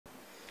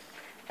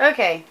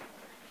Okay,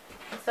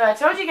 so I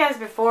told you guys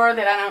before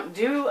that I don't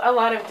do a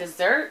lot of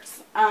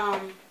desserts.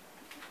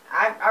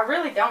 I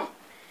really don't.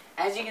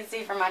 As you can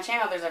see from my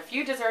channel, there's a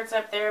few desserts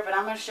up there, but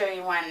I'm going to show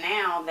you one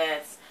now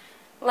that's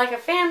like a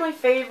family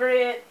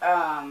favorite,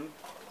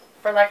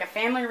 for like a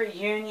family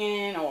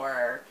reunion,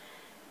 or,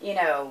 you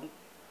know,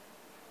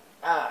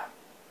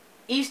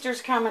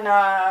 Easter's coming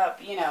up,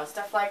 you know,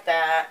 stuff like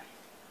that.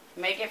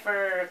 Make it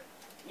for,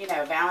 you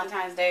know,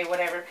 Valentine's Day,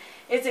 whatever.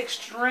 It's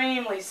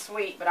extremely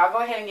sweet, but I'll go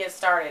ahead and get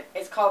started.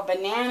 It's called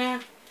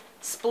banana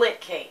split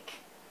cake,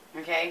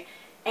 okay?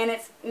 And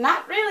it's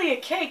not really a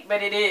cake,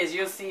 but it is.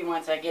 You'll see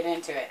once I get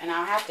into it. And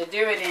I'll have to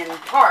do it in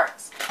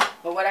parts.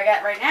 But what I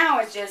got right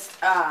now is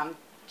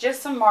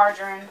just some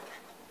margarine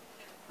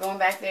going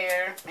back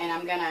there. And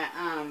I'm going to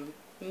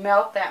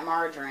melt that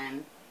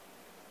margarine,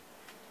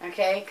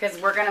 okay?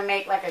 Because we're going to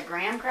make like a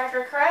graham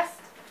cracker crust.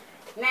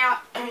 Now,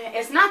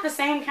 it's not the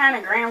same kind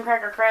of graham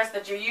cracker crust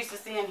that you're used to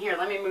seeing here.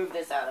 Let me move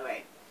this out of the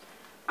way.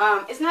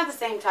 It's not the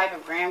same type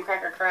of graham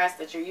cracker crust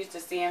that you're used to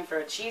seeing for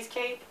a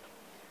cheesecake.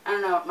 I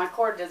don't know. My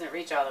cord doesn't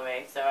reach all the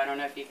way, so I don't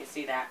know if you can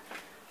see that.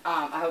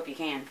 I hope you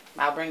can.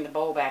 I'll bring the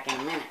bowl back in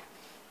a minute.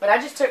 But I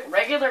just took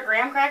regular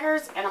graham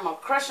crackers, and I'm going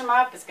to crush them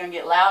up. It's going to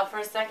get loud for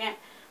a second.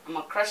 I'm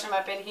going to crush them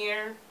up in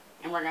here,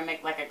 and we're going to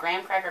make like a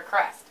graham cracker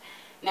crust.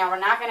 Now, we're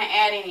not going to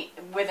add any,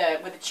 with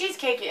a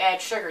cheesecake, you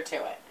add sugar to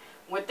it.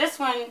 With this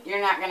one, you're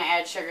not going to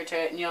add sugar to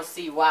it, and you'll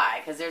see why,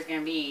 because there's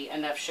going to be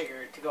enough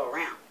sugar to go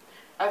around.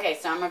 Okay,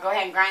 so I'm going to go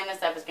ahead and grind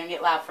this up. It's going to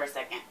get loud for a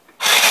second.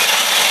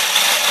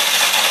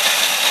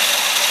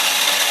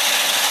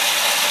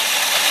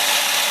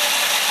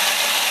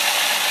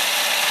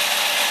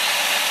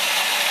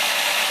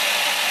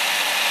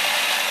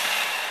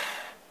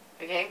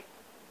 Okay,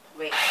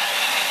 wait.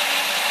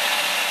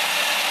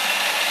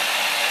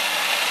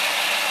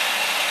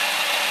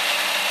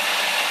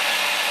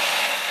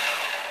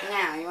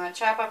 Now, you want to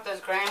chop up those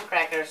graham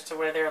crackers to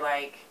where they're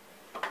like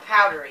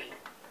powdery,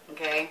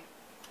 okay?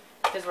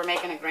 Because we're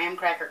making a graham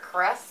cracker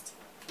crust.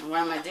 And what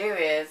I'm going to do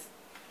is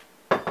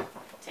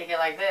take it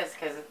like this,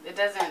 because it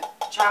doesn't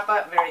chop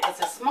up very,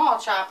 it's a small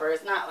chopper.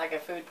 It's not like a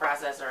food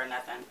processor or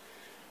nothing.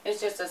 It's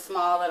just a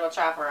small little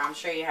chopper. I'm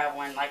sure you have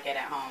one like it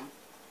at home.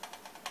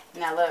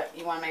 Now look,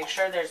 you want to make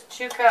sure there's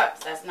 2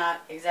 cups. That's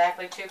not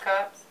exactly 2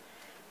 cups.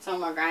 So I'm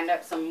going to grind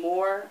up some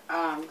more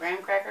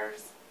graham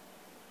crackers.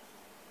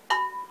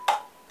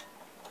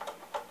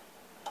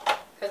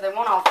 Because they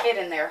won't all fit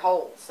in their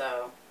hole,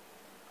 so,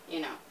 you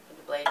know, put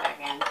the blade back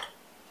in.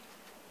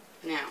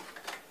 Now,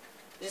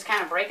 just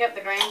kind of break up the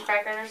graham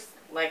crackers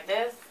like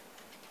this.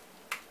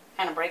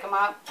 Kind of break them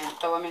up and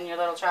throw them in your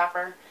little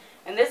chopper.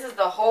 And this is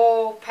the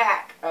whole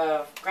pack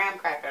of graham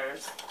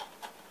crackers.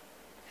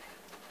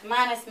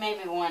 Minus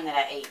maybe one that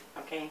I ate,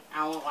 okay?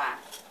 I won't lie.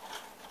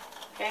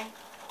 Okay?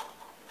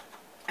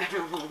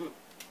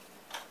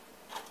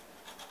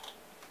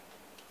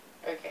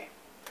 Okay.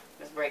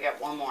 Let's break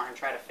up one more and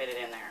try to fit it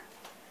in there.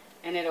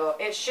 And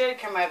it should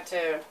come up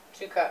to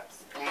 2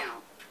 cups now.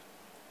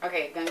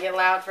 Okay, gonna get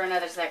loud for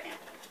another second.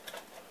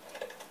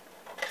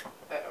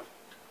 Uh-oh.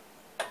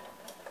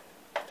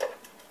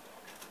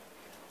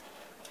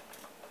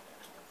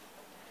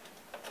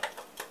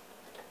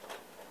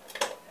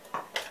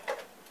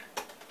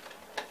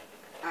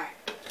 Alright.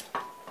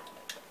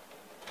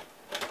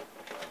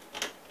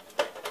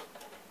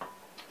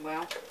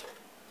 Well,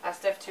 I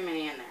stuffed too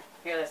many in there.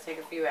 Here, let's take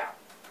a few out.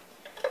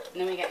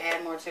 And then we can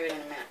add more to it in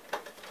a minute.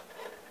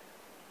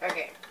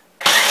 Okay.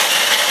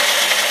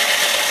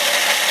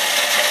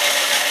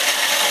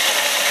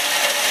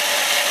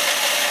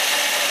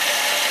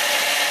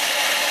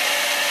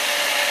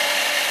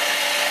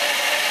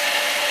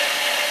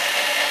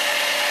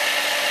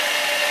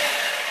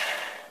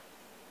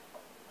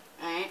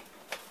 Alright.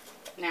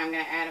 Now I'm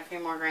going to add a few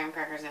more graham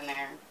crackers in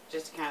there,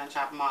 just to kind of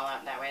chop them all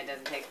up. That way it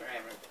doesn't take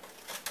forever.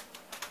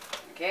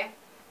 Okay?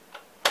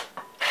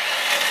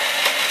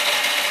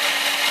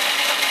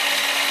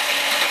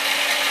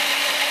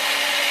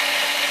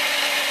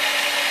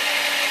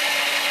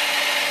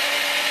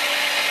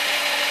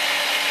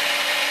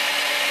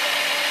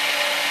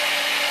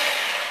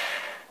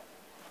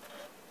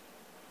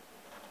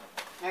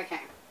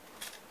 Okay,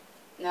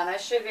 now that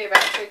should be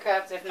about 2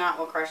 cups. If not,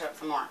 we'll crush up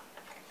some more.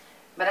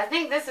 But I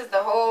think this is the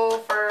whole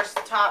first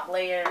top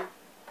layer.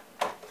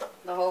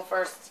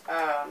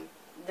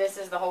 This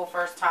is the whole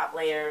first top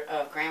layer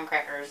of graham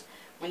crackers.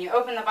 When you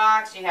open the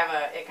box, you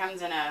have it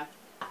comes in a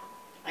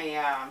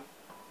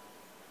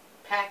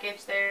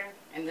package there,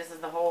 and this is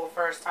the whole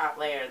first top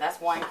layer. That's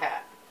 1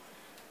 cup.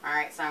 All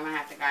right, so I'm gonna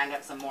have to grind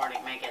up some more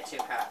to make it 2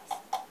 cups.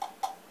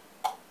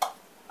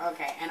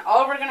 Okay, and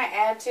all we're gonna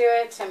add to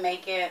it to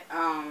make it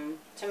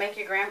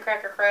your graham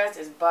cracker crust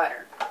is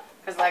butter,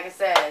 because like I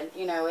said,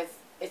 you know,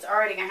 it's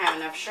already gonna have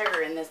enough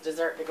sugar in this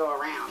dessert to go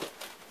around.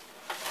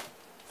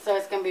 So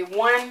it's gonna be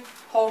 1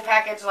 whole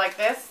package like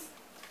this,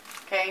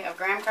 okay, of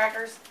graham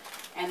crackers,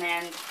 and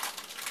then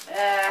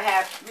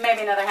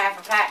maybe another half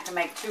a pack to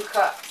make 2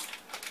 cups.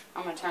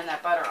 I'm gonna turn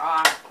that butter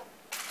off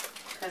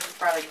because it's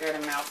probably good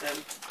and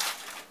melted.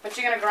 But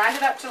you're gonna grind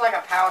it up to like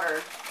a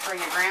powder. for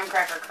your graham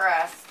cracker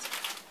crust.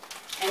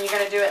 And you're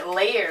going to do it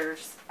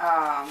layers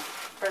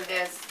for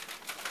this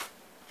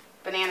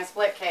banana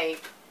split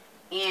cake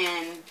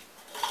in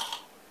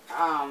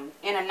a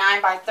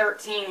 9 by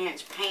 13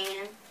 inch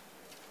pan.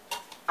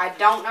 I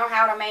don't know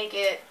how to make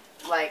it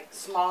like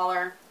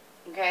smaller,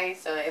 okay,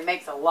 so it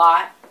makes a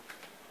lot.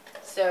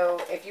 So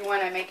if you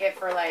want to make it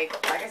for like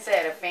I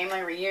said, a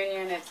family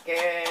reunion, it's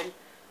good.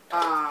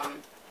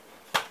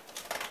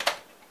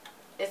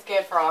 It's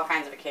good for all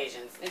kinds of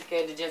occasions. It's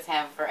good to just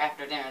have for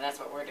after dinner. That's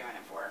what we're doing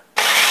it for.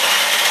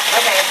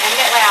 Okay, it's going to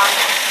get loud.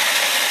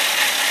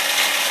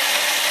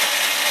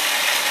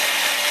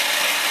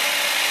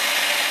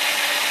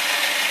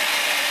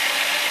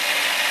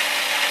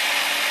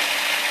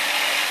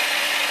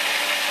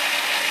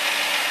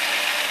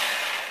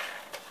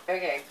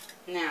 Okay,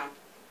 now,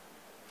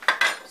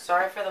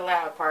 sorry for the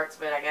loud parts,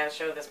 but I gotta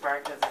show this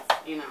part because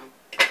it's, you know,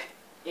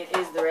 it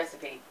is the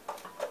recipe.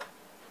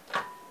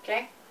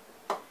 Okay?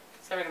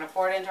 So we're gonna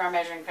pour it into our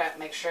measuring cup,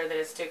 make sure that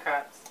it's 2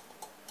 cups.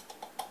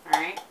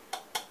 Alright?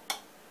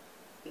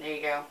 There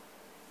you go.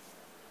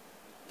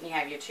 You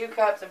have your 2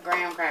 cups of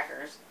graham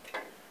crackers.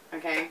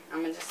 Okay?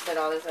 I'm gonna just set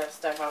all this other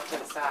stuff off to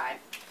the side.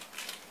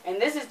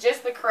 And this is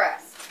just the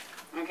crust.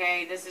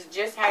 Okay? This is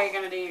just how you're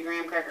gonna do your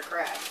graham cracker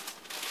crust.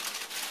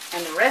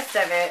 And the rest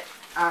of it,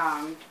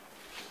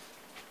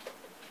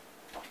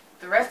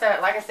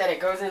 like I said,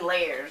 it goes in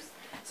layers.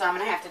 So I'm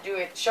going to have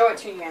to show it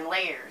to you in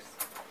layers.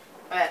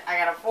 But I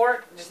got a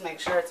fork, just make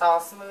sure it's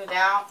all smoothed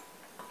out.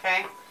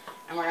 Okay?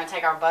 And we're going to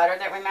take our butter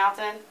that we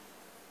melted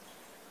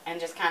and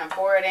just kind of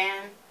pour it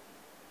in.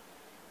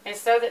 It's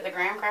so that the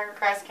graham cracker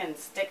crust can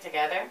stick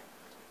together.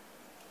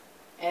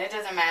 And it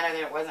doesn't matter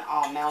that it wasn't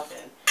all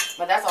melted.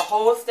 But that's a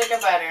whole stick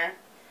of butter.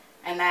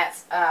 And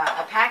that's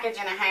a package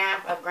and a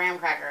half of graham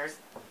crackers.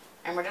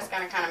 And we're just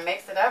going to kind of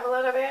mix it up a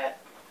little bit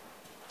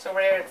to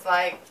where it's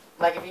like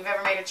if you've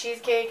ever made a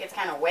cheesecake, it's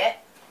kind of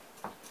wet.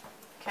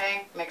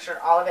 Okay, make sure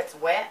all of it's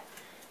wet.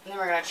 And then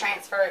we're going to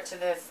transfer it to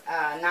this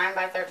 9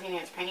 by 13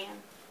 inch pan.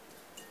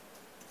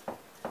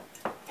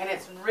 And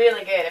it's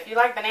really good. If you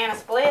like banana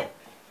split,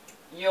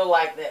 you'll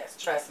like this,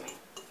 trust me.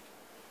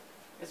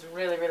 It's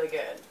really, really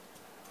good.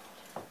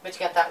 But you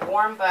got that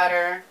warm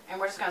butter, and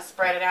we're just going to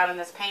spread it out in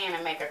this pan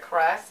and make a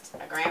crust,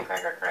 a graham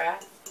cracker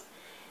crust.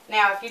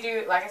 Now, if you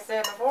do, like I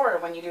said before,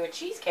 when you do a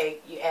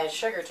cheesecake, you add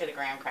sugar to the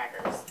graham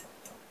crackers.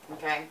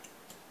 Okay?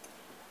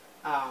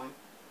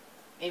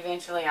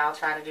 Eventually, I'll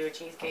try to do a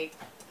cheesecake,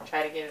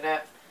 try to get it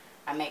up.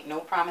 I make no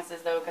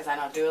promises, though, because I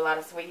don't do a lot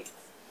of sweets.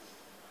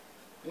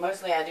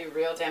 Mostly, I do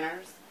real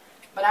dinners.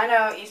 But I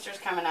know Easter's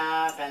coming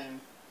up, and,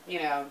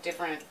 you know,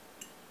 different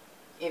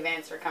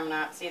events are coming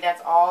up. See,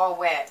 that's all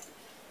wet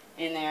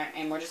in there,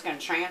 and we're just going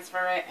to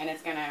transfer it, and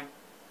it's going to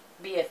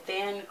be a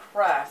thin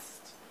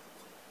crust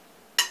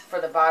for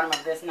the bottom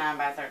of this 9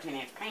 by 13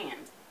 inch pan.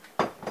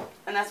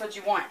 And that's what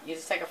you want. You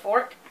just take a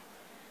fork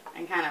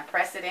and kind of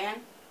press it in.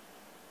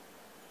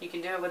 You can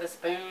do it with a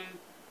spoon.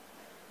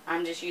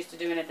 I'm just used to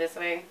doing it this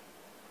way.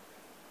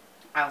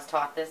 I was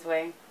taught this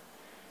way.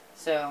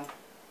 So,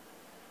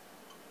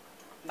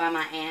 by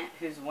my aunt,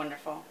 who's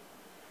wonderful.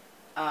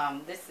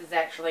 This is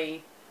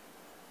actually,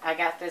 I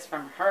got this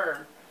from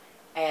her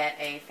at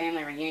a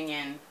family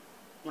reunion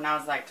when I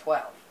was like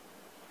 12.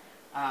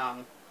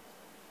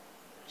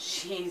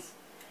 She's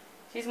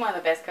one of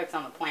the best cooks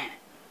on the planet,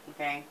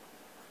 okay?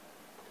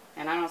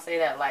 And I don't say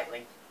that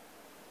lightly.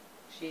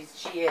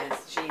 She's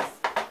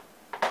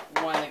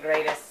one of the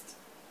greatest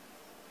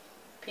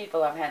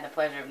people I've had the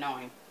pleasure of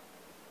knowing.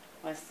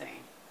 Let's see.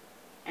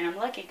 And I'm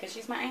lucky because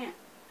she's my aunt.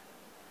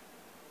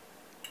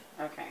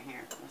 Okay,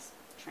 here. Let's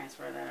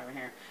transfer that over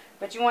here.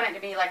 But you want it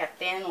to be like a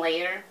thin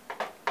layer.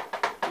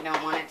 You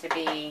don't want it to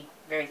be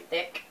very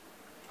thick.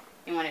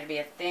 You want it to be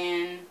a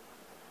thin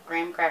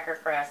graham cracker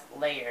crust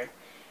layer.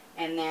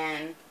 And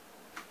then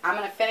I'm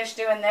going to finish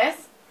doing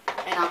this,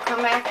 and I'll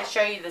come back and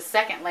show you the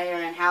second layer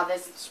and how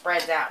this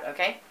spreads out,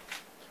 okay?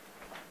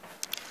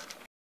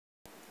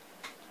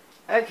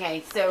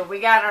 Okay, so we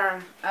got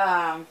our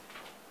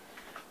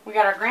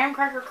graham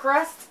cracker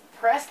crust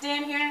pressed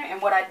in here,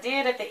 and what I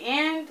did at the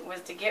end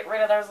was to get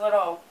rid of those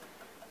little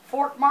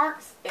fork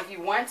marks. If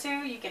you want to,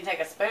 you can take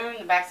a spoon,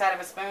 the backside of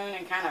a spoon,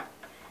 and kind of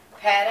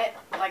pat it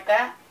like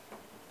that.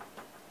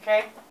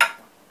 Okay?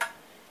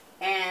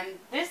 And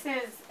this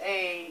is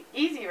a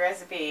easy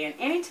recipe, and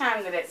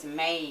anytime that it's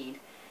made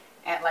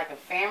at like a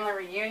family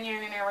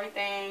reunion and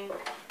everything,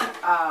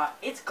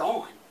 it's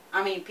gone.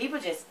 I mean, people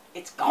just,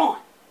 it's gone.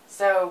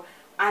 So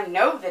I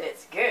know that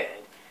it's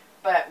good,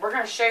 but we're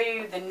going to show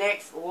you the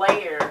next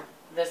layer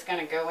that's going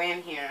to go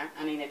in here.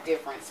 I need a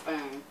different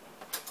spoon.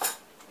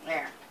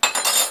 There.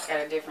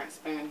 Got a different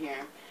spoon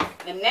here.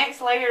 The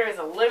next layer is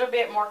a little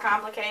bit more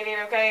complicated,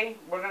 okay?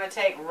 We're going to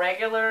take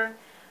regular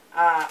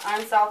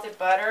unsalted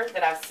butter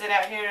that I've set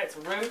out here. It's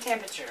room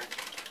temperature,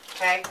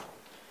 okay?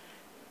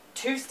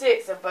 2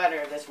 sticks of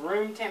butter that's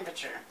room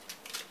temperature.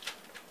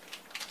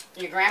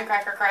 Your graham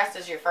cracker crust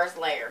is your first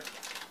layer.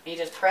 You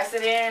just press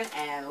it in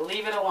and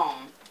leave it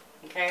alone,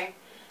 okay?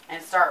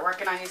 and start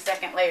working on your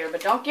second layer.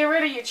 But don't get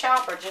rid of your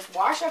chopper. Just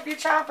wash up your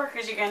chopper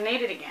because you're going to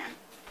need it again.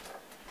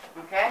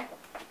 Okay?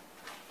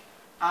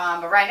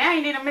 But right now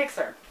you need a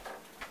mixer.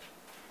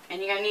 And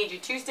you're going to need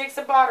your 2 sticks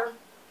of butter.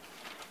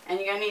 And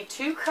you're going to need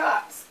 2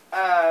 cups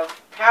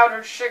of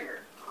powdered sugar.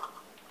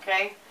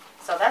 Okay?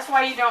 So that's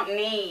why you don't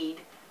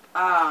need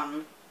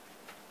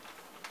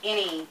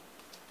any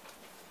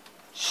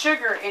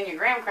sugar in your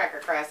graham cracker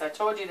crust. I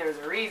told you there's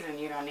a reason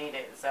you don't need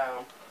it.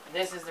 So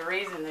this is the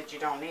reason that you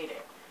don't need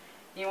it.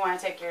 You want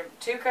to take your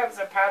 2 cups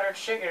of powdered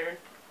sugar.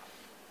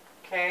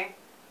 Okay?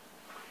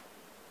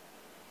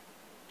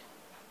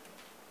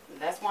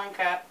 That's 1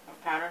 cup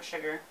of powdered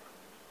sugar.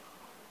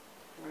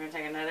 We're going to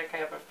take another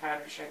cup of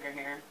powdered sugar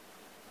here.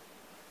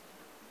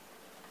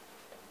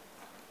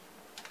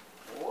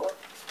 Whoop.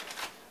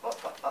 Oh,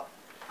 oh,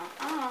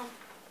 oh.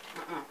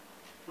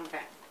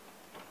 Okay.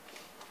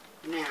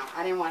 Now,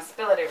 I didn't want to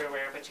spill it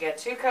everywhere, but you got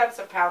 2 cups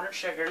of powdered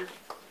sugar,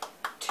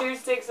 2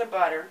 sticks of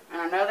butter,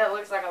 and I know that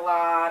looks like a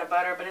lot of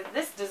butter, but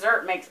this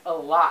dessert makes a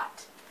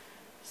lot.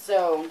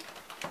 So,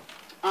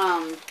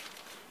 and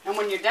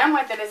when you're done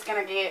with it,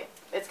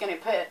 you're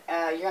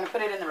gonna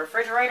put it in the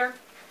refrigerator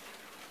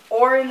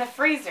or in the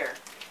freezer.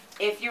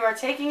 If you are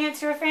taking it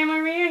to a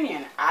family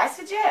reunion, I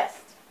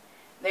suggest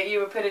that you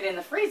would put it in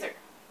the freezer,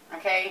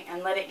 okay,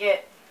 and let it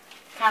get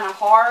kind of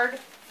hard,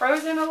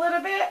 frozen a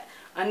little bit,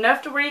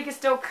 enough to where you can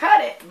still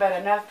cut it, but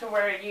enough to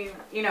where it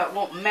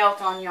won't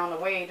melt on you on the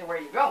way to where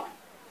you're going.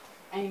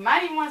 And you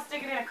might even want to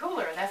stick it in a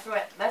cooler. That's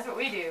what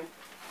we do.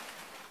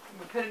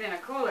 We put it in a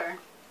cooler,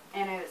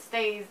 and it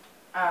stays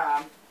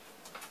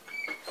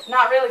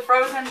not really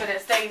frozen, but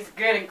it stays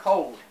good and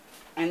cold,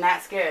 and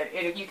that's good.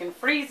 You can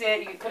freeze it.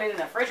 You can put it in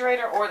the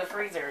refrigerator or the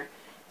freezer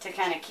to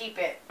kind of keep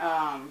it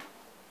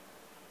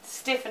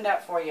stiffened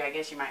up for you, I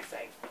guess you might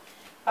say.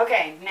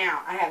 Okay,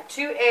 now I have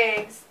 2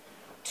 eggs,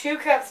 2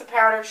 cups of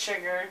powdered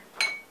sugar,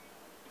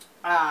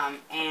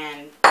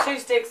 and 2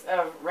 sticks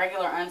of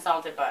regular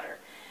unsalted butter.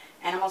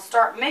 And I'm going to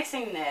start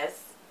mixing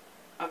this,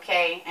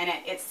 okay, and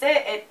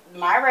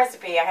my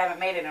recipe, I haven't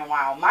made it in a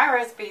while, my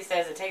recipe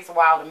says it takes a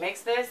while to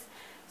mix this,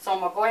 so I'm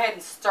going to go ahead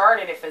and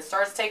start it. If it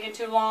starts taking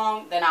too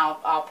long, then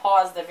I'll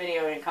pause the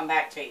video and come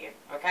back to you,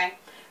 okay?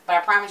 But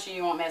I promise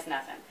you won't miss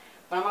nothing.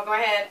 But I'm going to go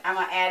ahead, I'm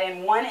going to add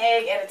in 1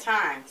 egg at a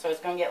time, so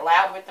it's going to get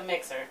loud with the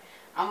mixer.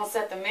 I'm going to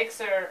set the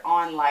mixer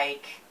on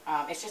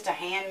it's just a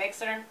hand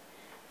mixer.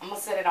 I'm going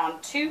to set it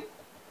on 2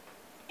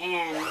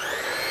 and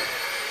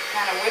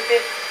kind of whip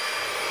it.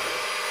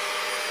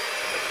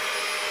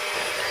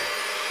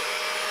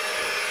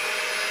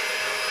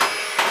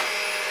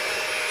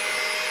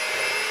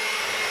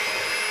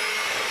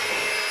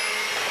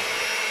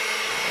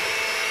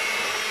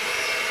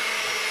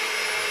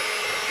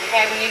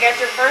 Okay, when you got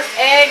your first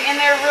egg in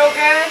there real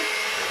good,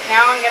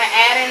 now I'm going to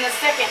add in the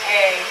second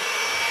egg.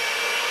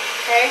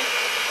 Okay?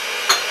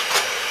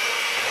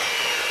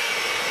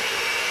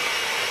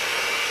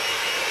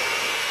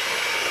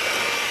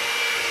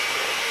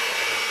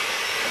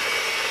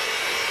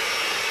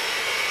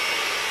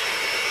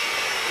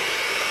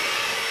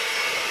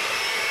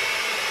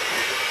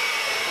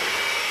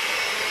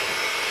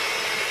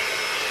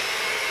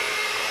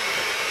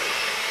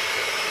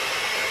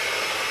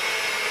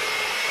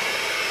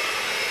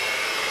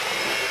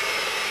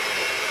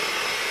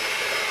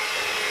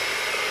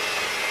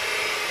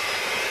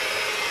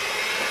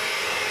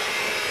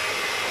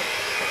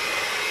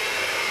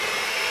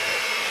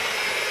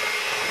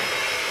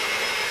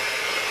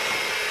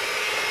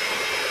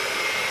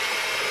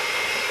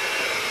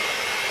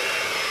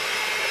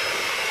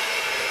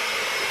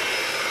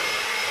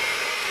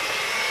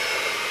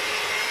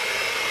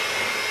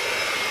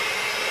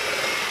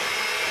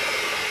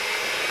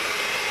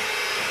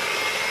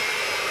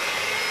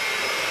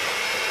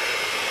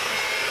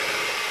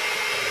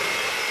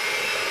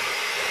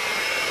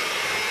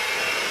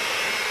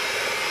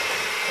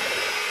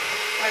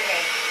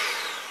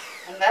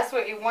 That's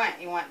what you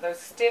want. You want those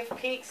stiff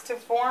peaks to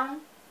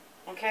form.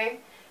 Okay?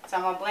 So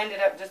I'm going to blend it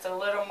up just a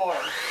little more.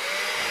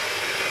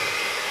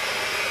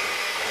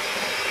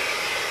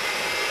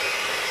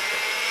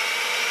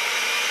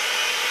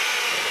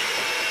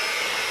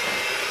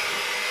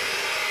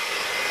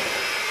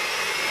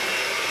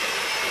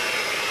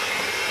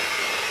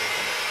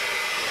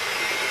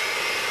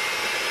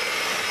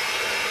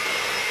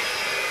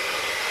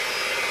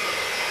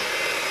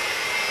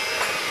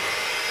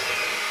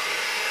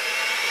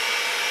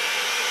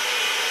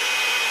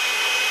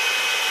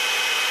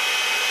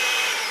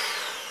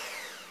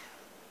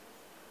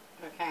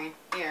 Okay,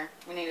 here,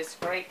 we need to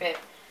scrape it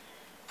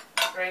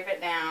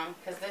down,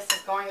 because this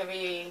is going to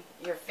be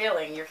your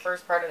filling, your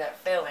first part of that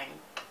filling,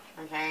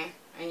 okay?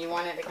 And you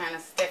want it to kind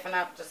of stiffen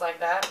up just like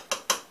that,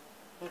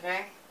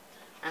 okay?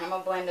 And I'm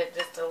going to blend it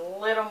just a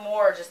little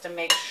more just to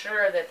make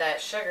sure that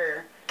that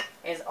sugar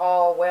is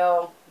all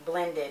well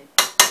blended,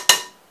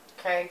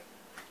 okay?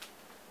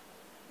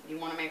 You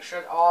want to make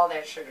sure that all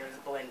that sugar is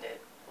blended.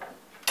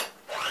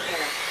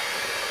 Here.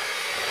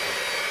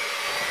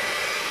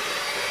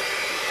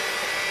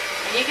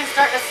 And you can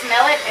start to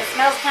smell it. It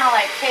smells kind of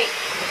like cake.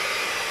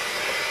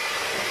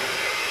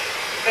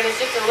 but it's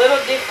just a little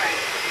different.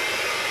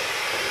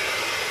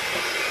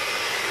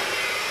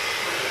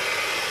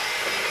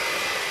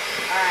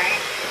 Alright.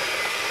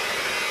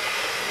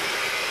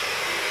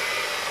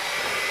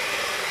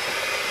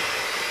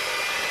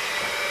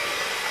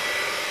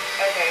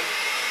 Okay.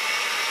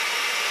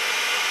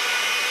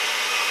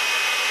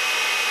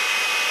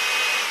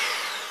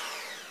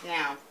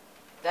 Now,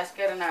 that's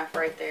good enough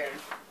right there.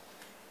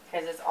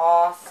 Because it's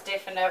all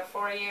stiffened up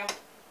for you.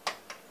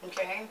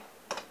 Okay?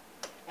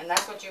 And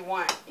that's what you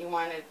want. You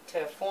want it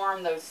to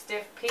form those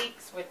stiff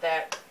peaks with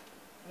that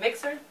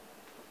mixer.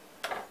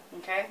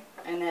 Okay?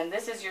 And then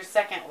this is your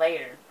second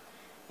layer.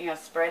 You know,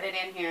 spread it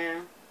in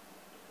here.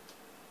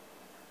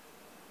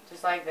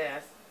 Just like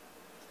this.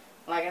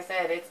 Like I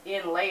said, it's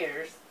in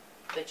layers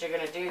that you're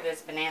going to do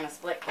this banana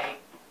split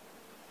cake.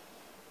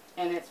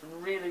 And it's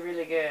really,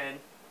 really good.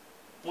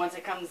 Once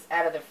it comes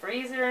out of the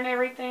freezer and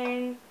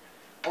everything,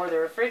 or the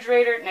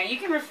refrigerator. Now, you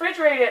can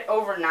refrigerate it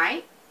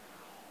overnight,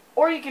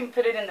 or you can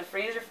put it in the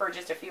freezer for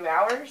just a few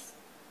hours.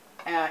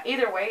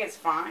 Either way is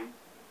fine.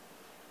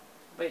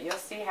 But you'll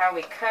see how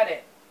we cut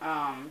it.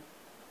 I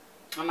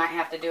might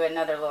have to do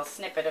another little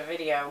snippet of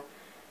video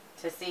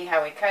to see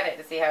how we cut it,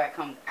 to see how it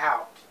comes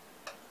out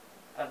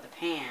of the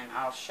pan.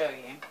 I'll show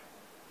you.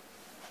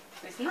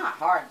 It's not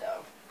hard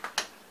though.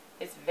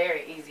 It's a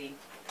very easy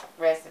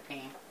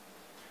recipe.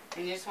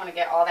 And you just want to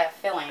get all that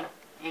filling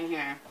in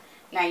here.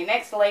 Now your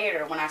next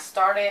layer, when I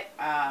start it,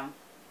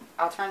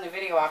 I'll turn the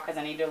video off because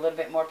I need to do a little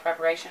bit more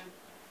preparation.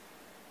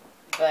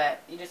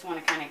 But you just want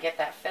to kind of get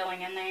that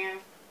filling in there.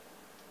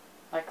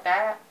 Like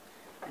that.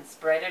 And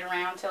spread it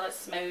around till it's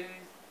smooth.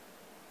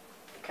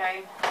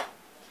 Okay?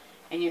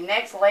 And your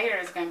next layer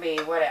is going to be,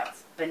 what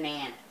else?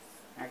 Bananas.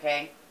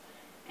 Okay?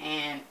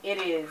 And it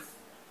is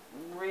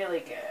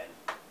really good.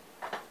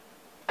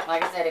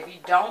 Like I said, if you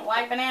don't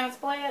like banana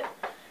split,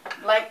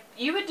 like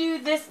you would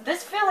do this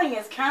filling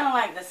is kind of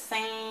like the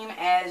same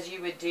as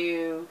you would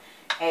do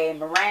a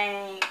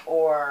meringue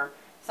or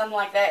something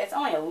like that. It's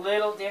only a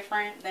little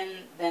different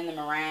than the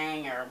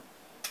meringue or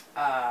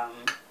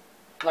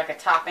like a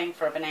topping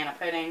for a banana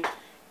pudding.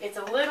 It's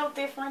a little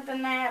different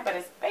than that, but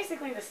it's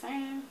basically the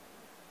same.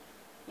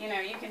 You know,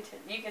 you can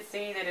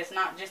see that it's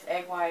not just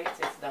egg whites,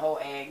 it's the whole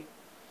egg.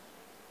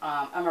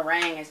 A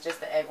meringue is just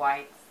the egg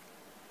whites.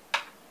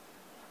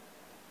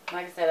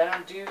 Like I said, I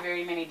don't do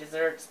very many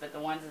desserts, but the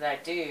ones that I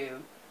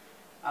do,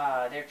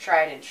 they're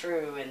tried and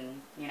true,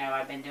 and, you know,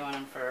 I've been doing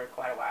them for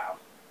quite a while.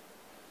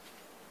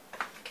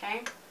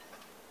 Okay?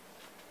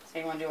 So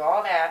you want to do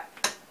all that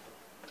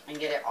and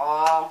get it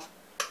all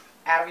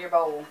out of your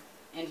bowl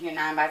into your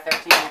 9 by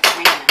 13 inch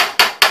pan.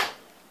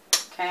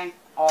 Okay?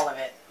 All of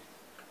it.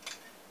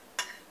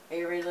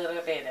 Every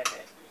little bit of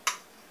it.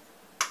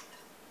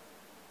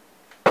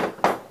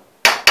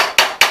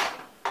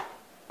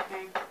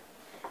 Okay?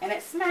 And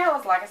it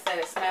smells, like I said,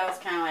 it smells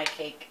kind of like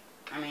cake.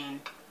 I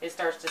mean, it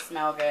starts to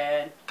smell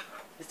good.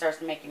 It starts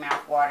to make your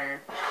mouth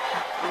water.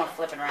 I'm going to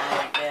flip it around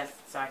like this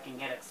so I can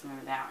get it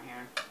smoothed out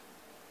here.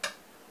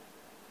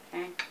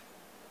 Okay?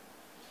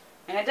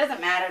 And it doesn't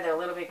matter that a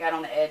little bit got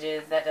on the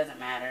edges. That doesn't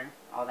matter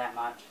all that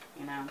much,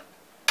 you know.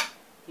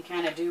 You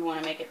kind of do want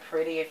to make it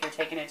pretty if you're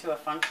taking it to a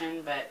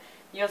function, but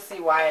you'll see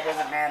why it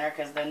doesn't matter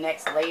because the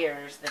next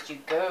layers that you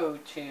go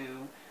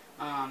to,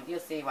 you'll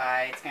see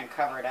why it's going to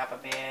cover it up a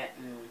bit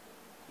and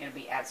it'll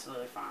be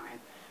absolutely fine.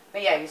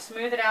 But yeah, you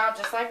smooth it out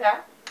just like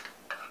that.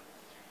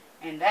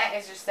 And that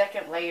is your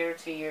second layer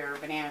to your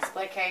banana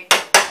split cake.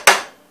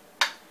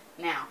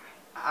 Now,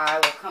 I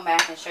will come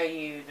back and show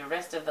you the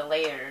rest of the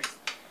layers.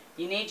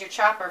 You need your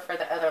chopper for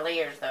the other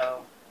layers though.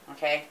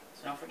 Okay?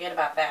 So don't forget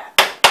about that.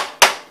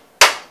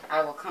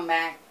 I will come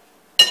back.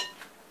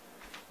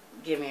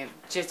 Give me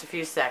just a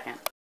few seconds.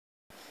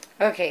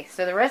 Okay,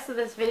 so the rest of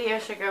this video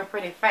should go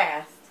pretty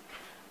fast.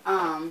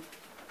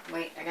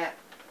 Wait,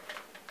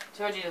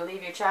 told you to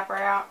leave your chopper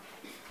out.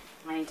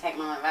 I need to take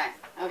my back.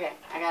 Okay,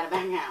 I got it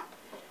back out.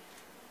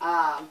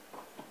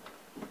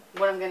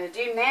 What I'm going to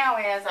do now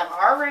is I've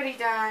already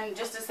done,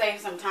 just to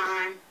save some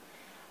time,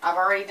 I've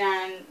already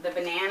done the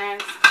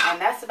bananas, and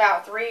that's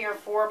about 3 or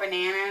 4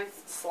 bananas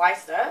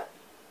sliced up.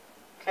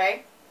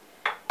 Okay?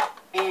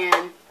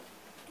 And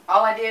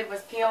all I did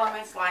was peel them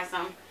and slice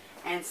them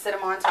and sit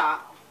them on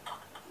top.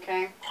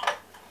 Okay?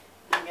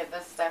 Let me get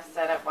this stuff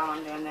set up while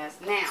I'm doing this.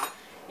 Now,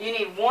 you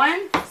need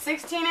 1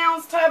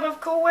 16-ounce tub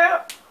of Cool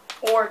Whip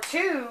or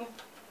 2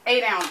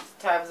 8-ounce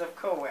tubs of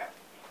Cool Whip.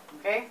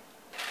 Okay?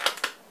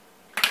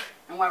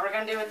 And what we're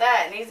going to do with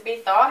that, it needs to be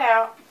thawed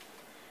out.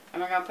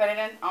 And we're going to put it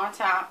in on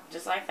top,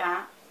 just like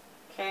that.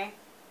 Okay?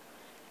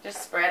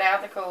 Just spread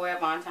out the Cool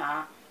Whip on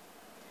top.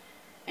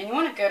 And you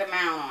want a good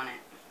amount on it.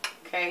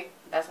 Okay?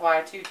 That's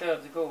why 2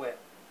 tubs of Cool Whip.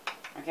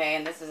 Okay?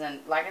 And this is,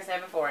 like I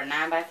said before, a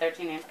 9 by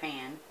 13 inch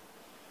pan.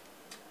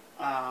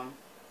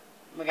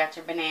 We got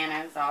your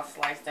bananas all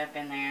sliced up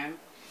in there.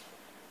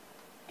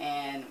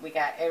 And we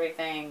got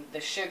everything, the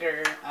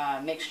sugar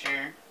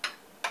mixture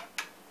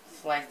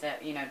sliced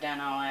up, you know, done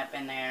all up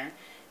in there.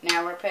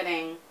 Now we're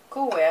putting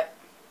Cool Whip.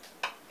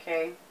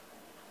 Okay.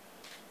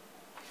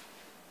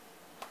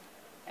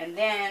 And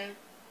then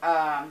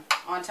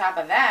On top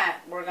of that,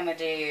 we're going to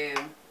do,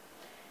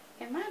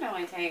 it might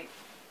only take,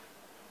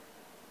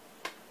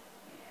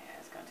 yeah,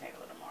 it's going to take a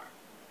little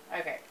more.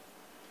 Okay.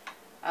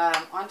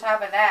 On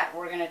top of that,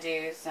 we're going to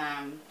do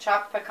some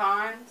chopped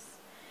pecans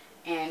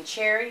and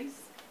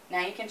cherries.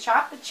 Now, you can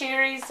chop the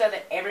cherries so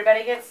that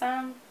everybody gets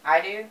some.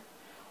 I do.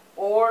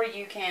 Or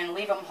you can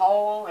leave them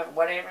whole or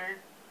whatever.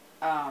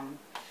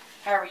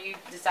 However you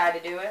decide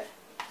to do it.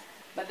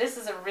 But this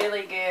is a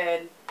really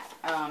good,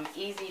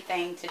 easy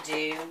thing to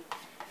do.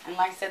 And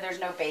like I said, there's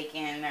no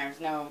bacon. There's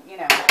no, you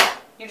know,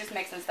 you're just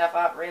mixing stuff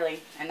up, really.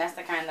 And that's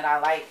the kind that I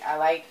like. I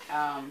like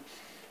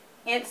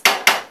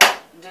instant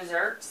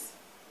desserts.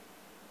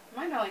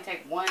 Might only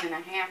take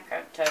 1.5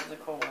 cup tubs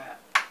of Cool Whip.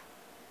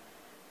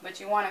 But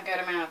you want a good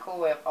amount of Cool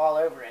Whip all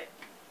over it.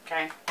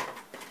 Okay? So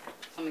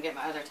I'm going to get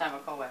my other tub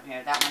of Cool Whip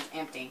here. That one's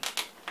empty.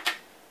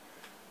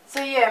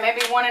 So yeah,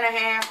 maybe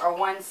 1.5 or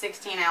 1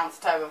 16-ounce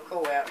tub of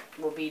Cool Whip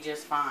will be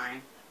just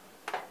fine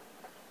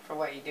for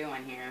what you're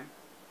doing here.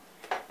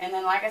 And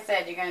then like I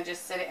said, you're going to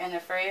just sit it in the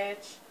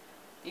fridge.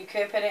 You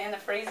could put it in the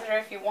freezer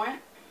if you want.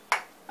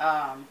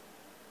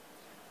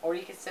 Or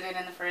you could sit it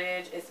in the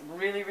fridge. It's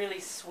really, really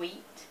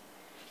sweet.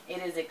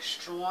 It is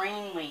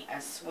extremely a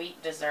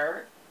sweet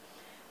dessert.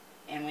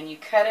 And when you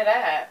cut it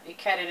up, you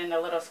cut it into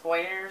little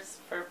squares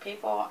for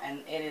people,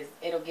 and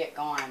it'll get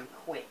gone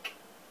quick.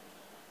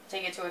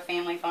 Take it to a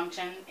family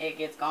function, it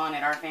gets gone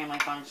at our family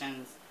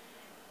functions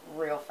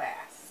real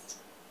fast.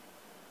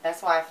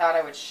 That's why I thought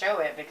I would show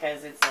it,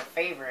 because it's a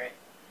favorite.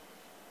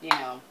 You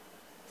know,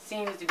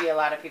 seems to be a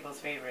lot of people's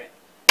favorite.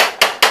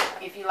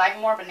 If you like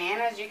more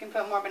bananas, you can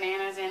put more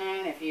bananas in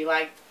it. If you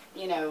like,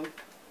 you know,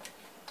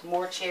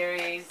 more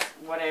cherries,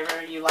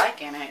 whatever you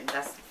like in it,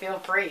 just feel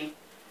free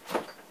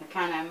to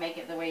kind of make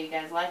it the way you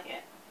guys like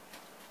it.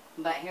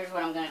 But here's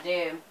what I'm going to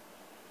do.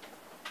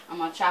 I'm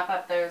going to chop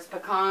up those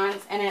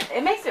pecans. And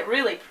it makes it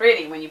really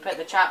pretty when you put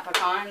the chopped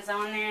pecans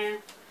on there.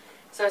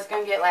 So it's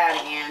going to get loud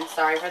again.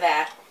 Sorry for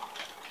that.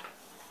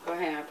 Go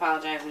ahead and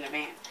apologize in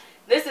advance.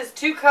 This is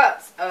 2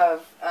 cups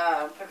of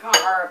pecan,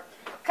 or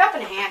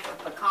 1.5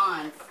 cups of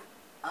pecans.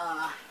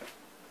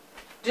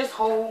 Just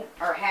whole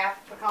or half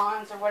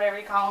pecans or whatever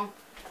you call them.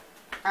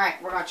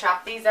 Alright, we're going to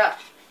chop these up.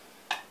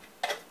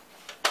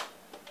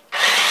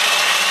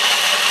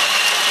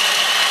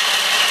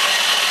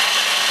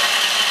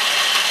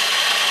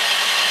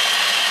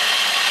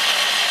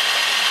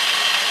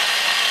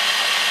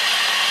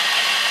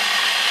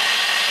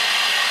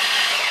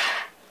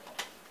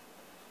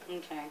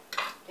 Okay,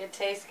 it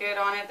tastes good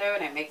on it though,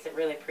 and it makes it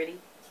really pretty.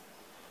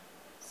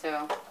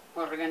 So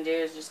what we're going to do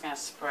is just going to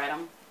spread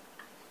them.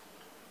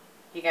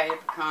 You got your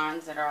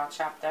pecans that are all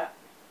chopped up,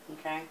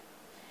 okay?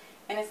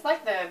 And it's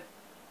like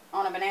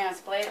on a banana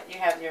split, you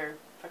have your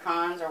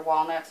pecans or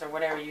walnuts or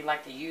whatever you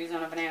like to use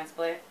on a banana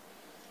split.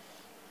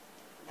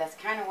 That's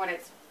kind of what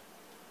it's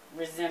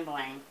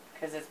resembling,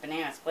 because it's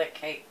banana split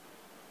cake.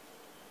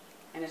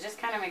 And it just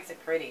kind of makes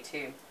it pretty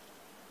too.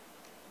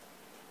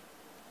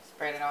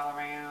 Spread it all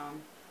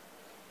around.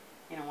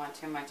 You don't want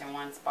too much in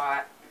one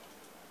spot.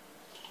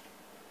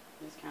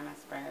 Just kind of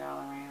spread it all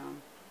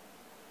around.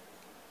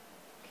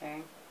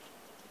 Okay.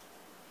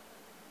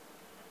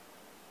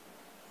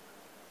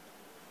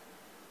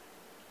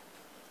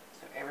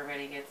 So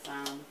everybody gets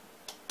some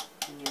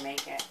and you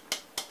make it.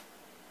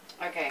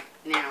 Okay,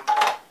 now,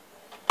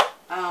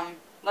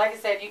 like I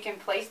said, you can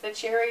place the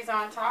cherries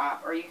on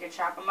top or you can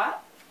chop them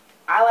up.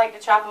 I like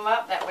to chop them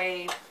up, that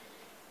way.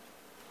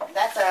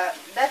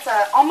 That's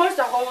almost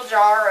a whole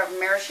jar of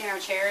maraschino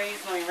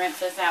cherries. Let me rinse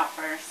this out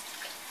first.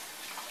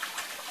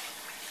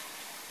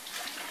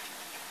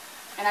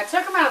 And I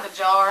took them out of the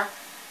jar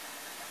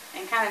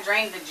and kind of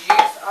drained the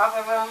juice off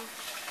of them.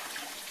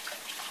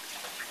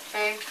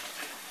 Okay?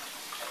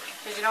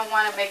 Because you don't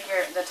want to make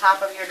the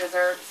top of your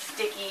dessert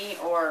sticky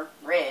or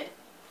red.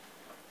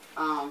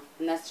 And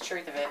that's the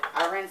truth of it.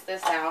 I rinsed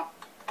this out.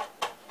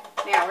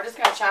 Now we're just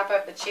going to chop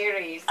up the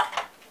cherries.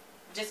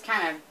 Just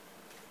kind of,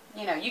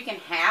 you know, you can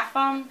half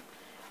them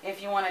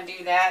if you want to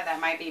do that. That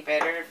might be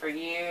better for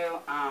you.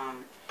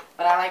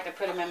 But I like to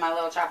put them in my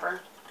little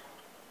chopper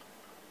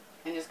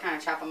and just kind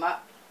of chop them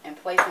up and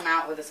place them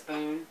out with a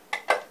spoon.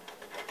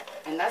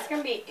 And that's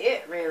going to be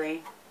it,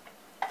 really,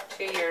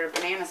 to your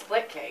banana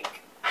split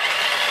cake.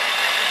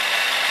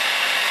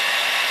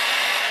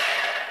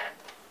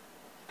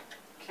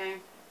 Okay.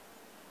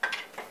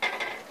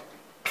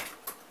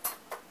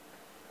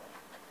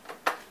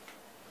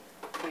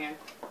 Here.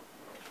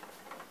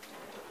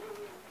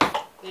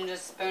 You can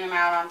just spoon them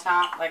out on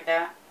top like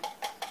that.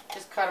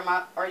 Just cut them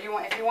up. Or if you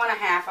want to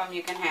half them,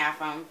 you can half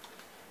them.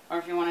 Or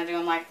if you want to do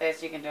them like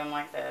this, you can do them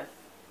like this.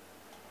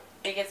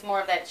 It gets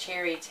more of that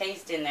cherry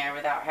taste in there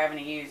without having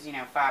to use,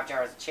 5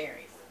 jars of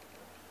cherries.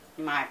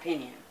 In my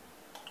opinion.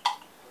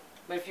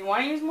 But if you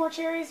want to use more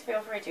cherries,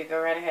 feel free to. Go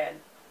right ahead.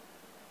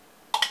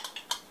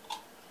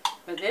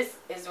 But this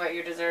is what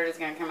your dessert is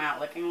going to come out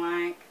looking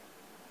like.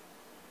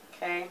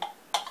 Okay.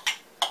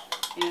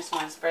 You just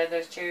want to spread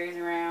those cherries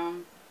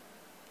around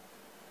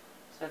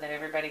so that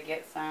everybody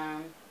gets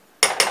some.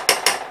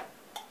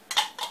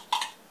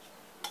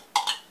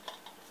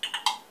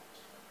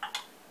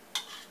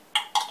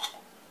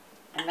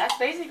 And that's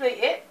basically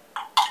it.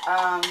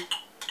 I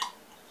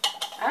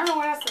don't know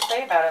what else to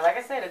say about it. Like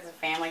I said, it's a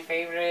family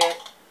favorite.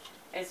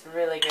 It's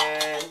really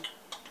good.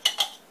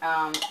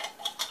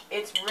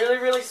 It's really,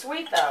 really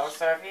sweet though.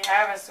 So if you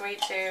have a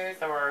sweet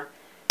tooth or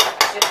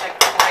just a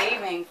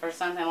craving for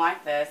something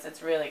like this,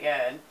 it's really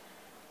good.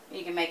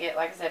 You can make it,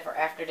 like I said, for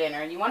after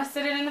dinner. You want to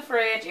sit it in the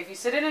fridge. If you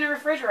sit it in the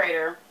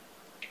refrigerator,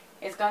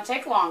 it's going to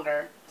take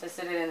longer to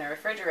sit it in the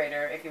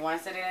refrigerator. If you want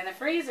to sit it in the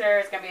freezer,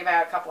 it's going to be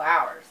about a couple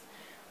hours.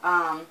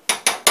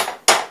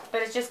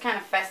 But it's just kind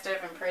of festive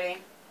and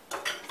pretty.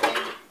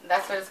 See,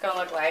 that's what it's going to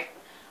look like.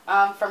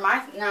 For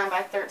my 9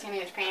 by 13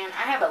 inch pan,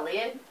 I have a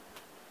lid,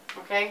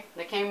 okay,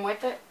 that came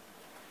with it.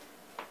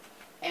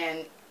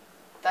 And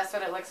that's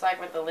what it looks like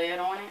with the lid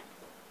on it,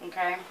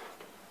 okay.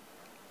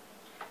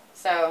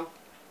 So,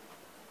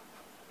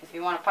 if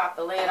you want to pop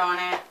the lid on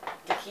it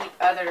to keep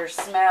other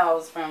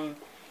smells from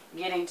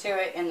getting to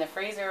it in the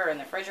freezer or in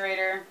the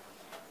refrigerator,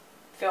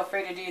 feel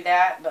free to do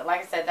that. But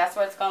like I said, that's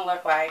what it's going to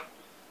look like.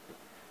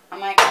 I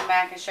might come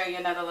back and show you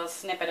another little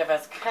snippet of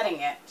us cutting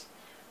it,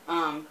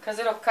 because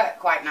it'll cut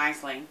quite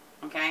nicely,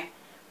 okay?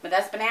 But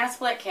that's banana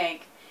split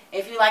cake.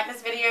 If you like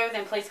this video,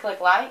 then please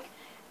click like.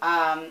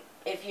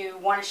 If you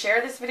want to share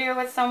this video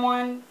with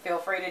someone, feel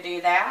free to do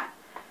that.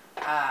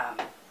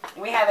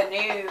 We have a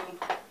new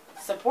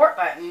support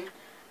button.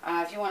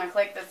 If you want to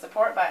click the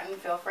support button,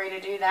 feel free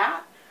to do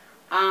that.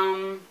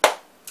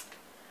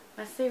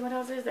 Let's see, what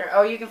else is there?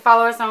 Oh, you can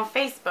follow us on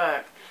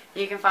Facebook.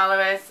 You can follow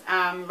us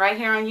right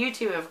here on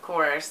YouTube, of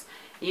course.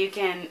 You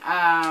can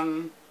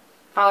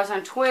follow us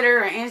on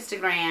Twitter or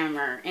Instagram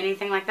or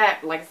anything like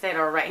that, like I said,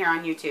 or right here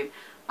on YouTube.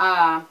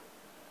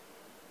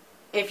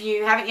 If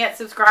you haven't yet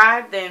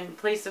subscribed, then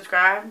please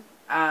subscribe.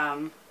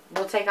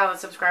 We'll take all the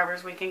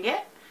subscribers we can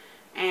get.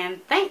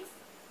 And thanks.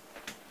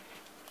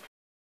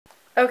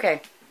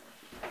 Okay.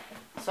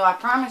 So I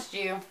promised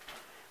you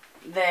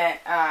that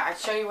I'd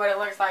show you what it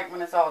looks like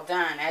when it's all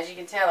done. As you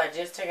can tell, I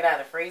just took it out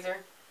of the freezer.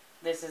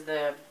 This is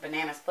the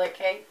banana split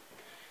cake.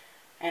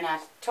 And I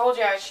told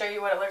you I'd show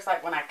you what it looks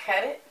like when I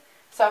cut it.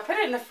 So I put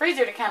it in the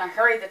freezer to kind of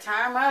hurry the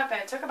time up,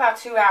 and it took about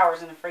 2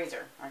 hours in the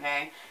freezer,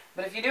 okay?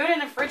 But if you do it in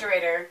the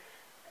refrigerator,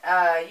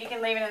 you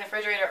can leave it in the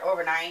refrigerator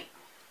overnight,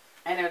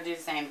 and it'll do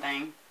the same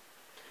thing.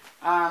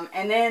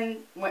 And then,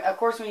 of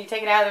course, when you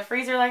take it out of the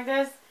freezer like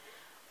this,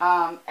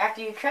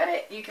 after you cut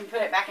it, you can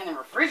put it back in the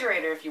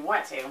refrigerator if you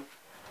want to.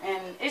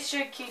 And it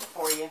should keep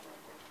for you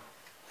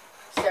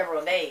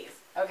several days.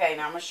 Okay,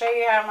 now I'm going to show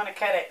you how I'm going to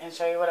cut it and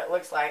show you what it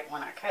looks like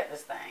when I cut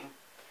this thing.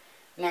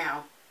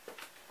 Now,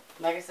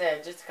 like I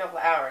said, just a couple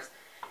of hours.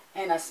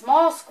 And a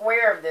small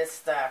square of this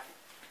stuff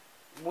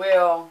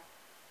will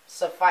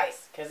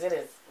suffice because it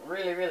is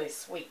really, really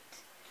sweet.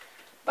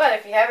 But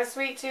if you have a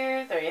sweet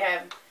tooth or you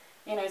have,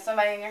 you know,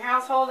 somebody in your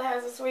household that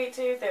has a sweet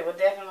tooth, it will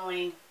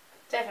definitely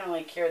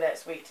cure that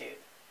sweet tooth.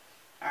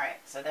 Alright,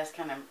 so that's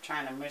kind of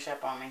trying to mush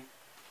up on me.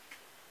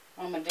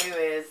 What I'm going to do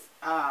is,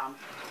 I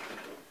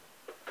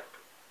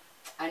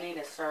need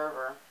a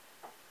server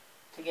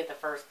to get the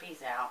first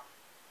piece out.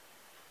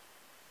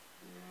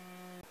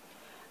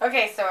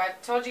 Okay, so I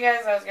told you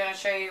guys I was going to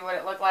show you what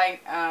it looked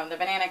like, the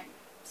banana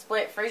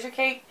split freezer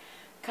cake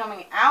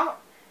coming out.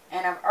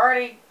 And I've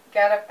already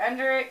got up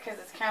under it because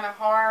it's kind of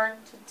hard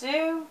to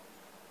do.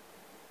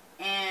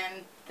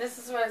 And this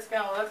is what it's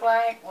going to look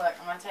like. Look,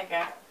 I'm going to take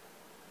a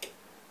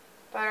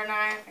butter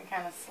knife and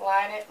kind of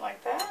slide it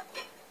like that.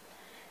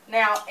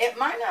 Now, it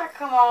might not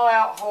come all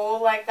out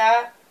whole like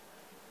that.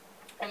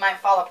 It might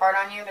fall apart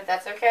on you, but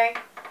that's okay.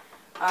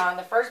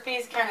 The first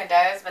piece kind of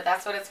does, but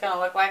that's what it's going to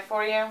look like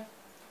for you.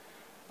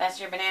 That's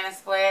your banana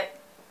split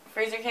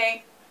freezer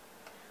cake.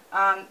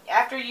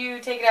 After you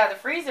take it out of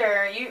the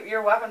freezer,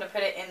 you're welcome to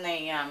put it in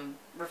the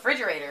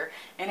refrigerator,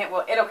 and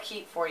it'll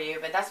keep for you.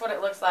 But that's what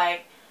it looks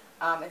like.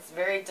 It's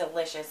very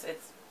delicious.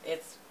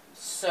 It's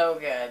so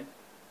good.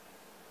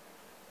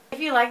 If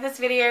you like this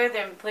video,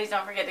 then please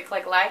don't forget to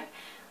click like.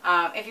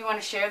 If you want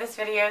to share this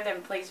video,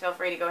 then please feel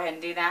free to go ahead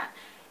and do that.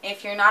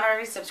 If you're not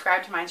already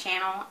subscribed to my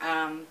channel,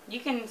 you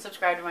can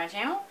subscribe to my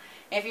channel.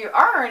 If you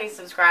are already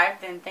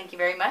subscribed, then thank you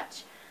very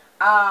much.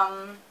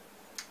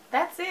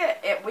 That's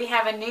it. We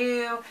have a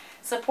new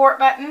support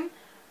button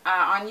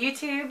on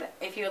YouTube.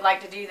 If you would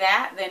like to do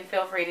that, then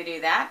feel free to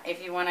do that.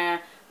 If you want to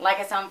like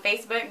us on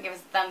Facebook, give us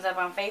a thumbs up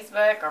on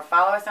Facebook, or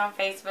follow us on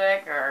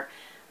Facebook, or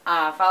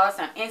follow us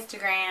on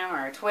Instagram,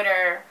 or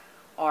Twitter,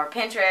 or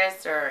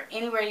Pinterest, or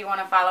anywhere you want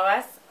to follow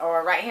us,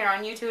 or right here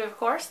on YouTube, of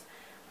course.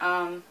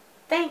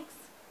 Thanks.